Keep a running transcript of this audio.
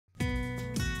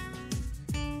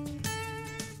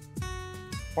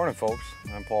Morning, folks.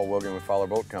 I'm Paul Willging with Fowler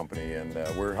Boat Company, and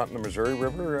we're hunting the Missouri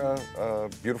River,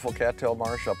 beautiful cattail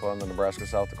marsh up on the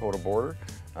Nebraska-South Dakota border.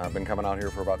 I've been coming out here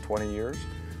for about 20 years.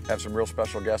 Have some real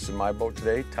special guests in my boat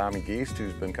today. Tommy Geist,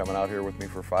 who's been coming out here with me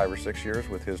for 5 or 6 years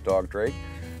with his dog Drake.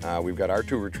 We've got our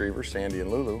 2 retrievers, Sandy and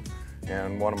Lulu,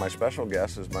 and one of my special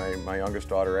guests is my youngest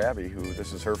daughter, Abby, who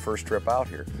this is her first trip out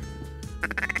here.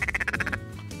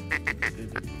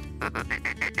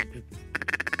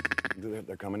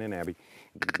 They're coming in, Abby.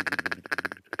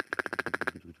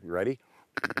 You ready?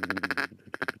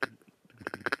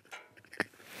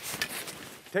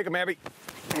 Take them, Abby.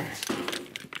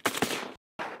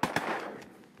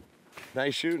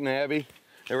 Nice shooting, Abby.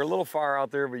 They were a little far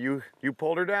out there, but you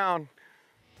pulled her down.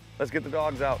 Let's get the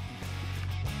dogs out.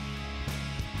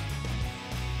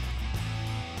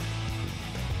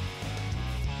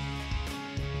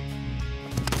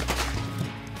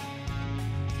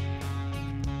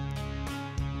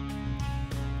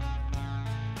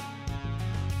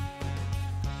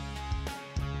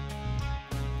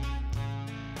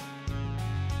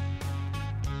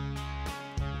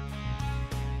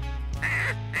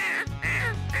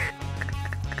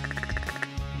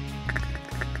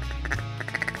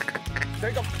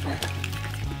 Take them.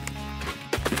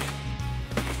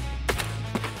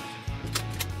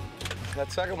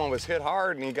 That second one was hit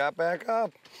hard and he got back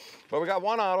up. But we got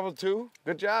one out of it too.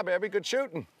 Good job, Abby, good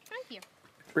shooting. Thank you.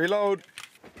 Reload.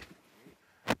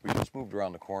 We just moved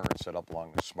around the corner and set up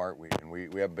along the smartweed, and we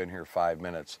haven't been here 5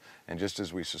 minutes. And just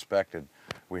as we suspected,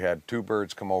 we had 2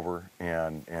 birds come over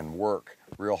and work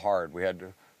real hard. We had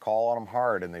to call on them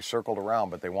hard, and they circled around,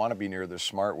 but they want to be near this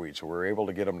smartweed, so we were able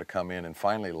to get them to come in and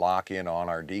finally lock in on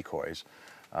our decoys.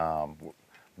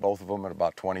 Both of them at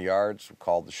about 20 yards. We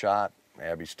called the shot.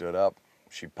 Abby stood up.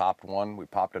 She popped one. We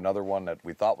popped another one that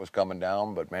we thought was coming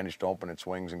down, but managed to open its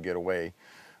wings and get away.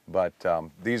 But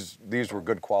these were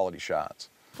good quality shots.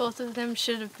 Both of them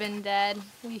should have been dead.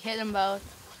 We hit them both,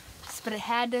 but it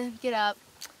had to get up.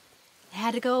 It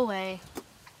had to go away.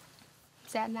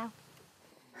 Sad now.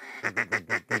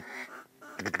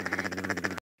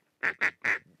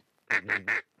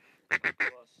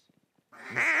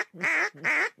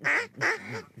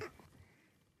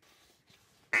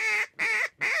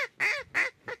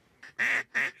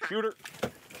 Shooter.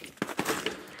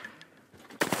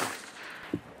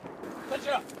 Push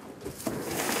up.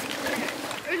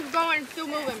 It's going, still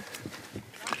moving.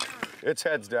 Its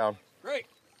head's down. Great.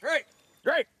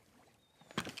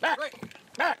 Back.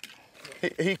 Back.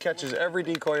 He catches every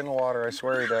decoy in the water, I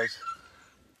swear he does.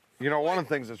 You know, one of the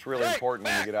things that's really important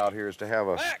when you get out here is to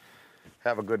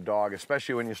have a good dog,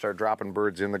 especially when you start dropping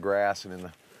birds in the grass and in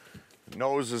the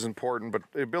nose is important, but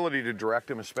the ability to direct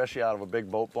them, especially out of a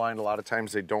big boat blind, a lot of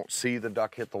times they don't see the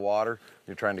duck hit the water.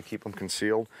 You're trying to keep them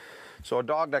concealed. So a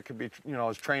dog that could be,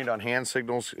 is trained on hand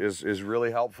signals is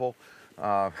really helpful.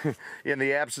 In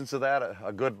the absence of that,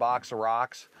 a good box of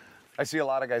rocks. I see a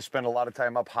lot of guys spend a lot of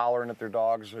time up hollering at their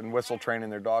dogs and whistle training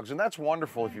their dogs, and that's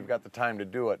wonderful if you've got the time to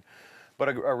do it. But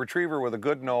a retriever with a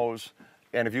good nose,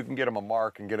 and if you can get them a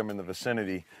mark and get them in the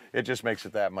vicinity, it just makes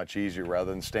it that much easier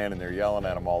rather than standing there yelling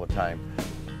at them all the time.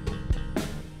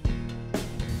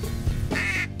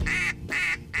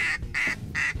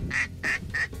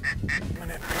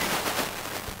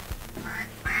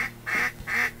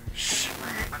 Shh.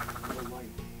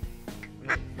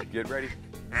 Get ready.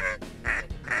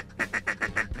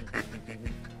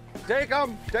 Take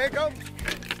them, take them.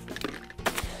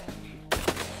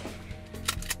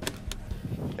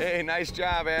 Hey, nice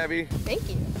job, Abby. Thank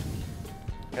you.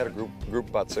 Had a group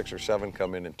about 6 or 7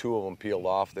 come in, and 2 of them peeled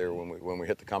off there when we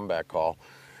hit the comeback call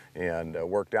and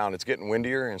worked down. It's getting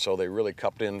windier, and so they really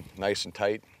cupped in nice and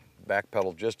tight,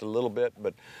 backpedaled just a little bit,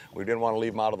 but we didn't want to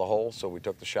leave them out of the hole, so we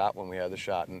took the shot when we had the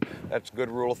shot. And that's a good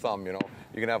rule of thumb, You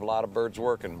can have a lot of birds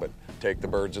working, but take the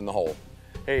birds in the hole.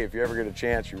 Hey, if you ever get a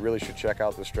chance, you really should check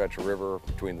out this stretch of river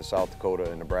between the South Dakota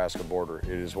and Nebraska border. It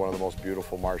is one of the most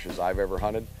beautiful marshes I've ever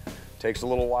hunted. Takes a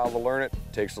little while to learn it,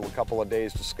 takes a couple of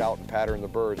days to scout and pattern the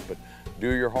birds, but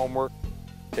do your homework,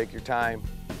 take your time,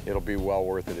 it'll be well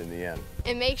worth it in the end.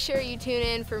 And make sure you tune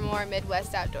in for more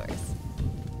Midwest Outdoors.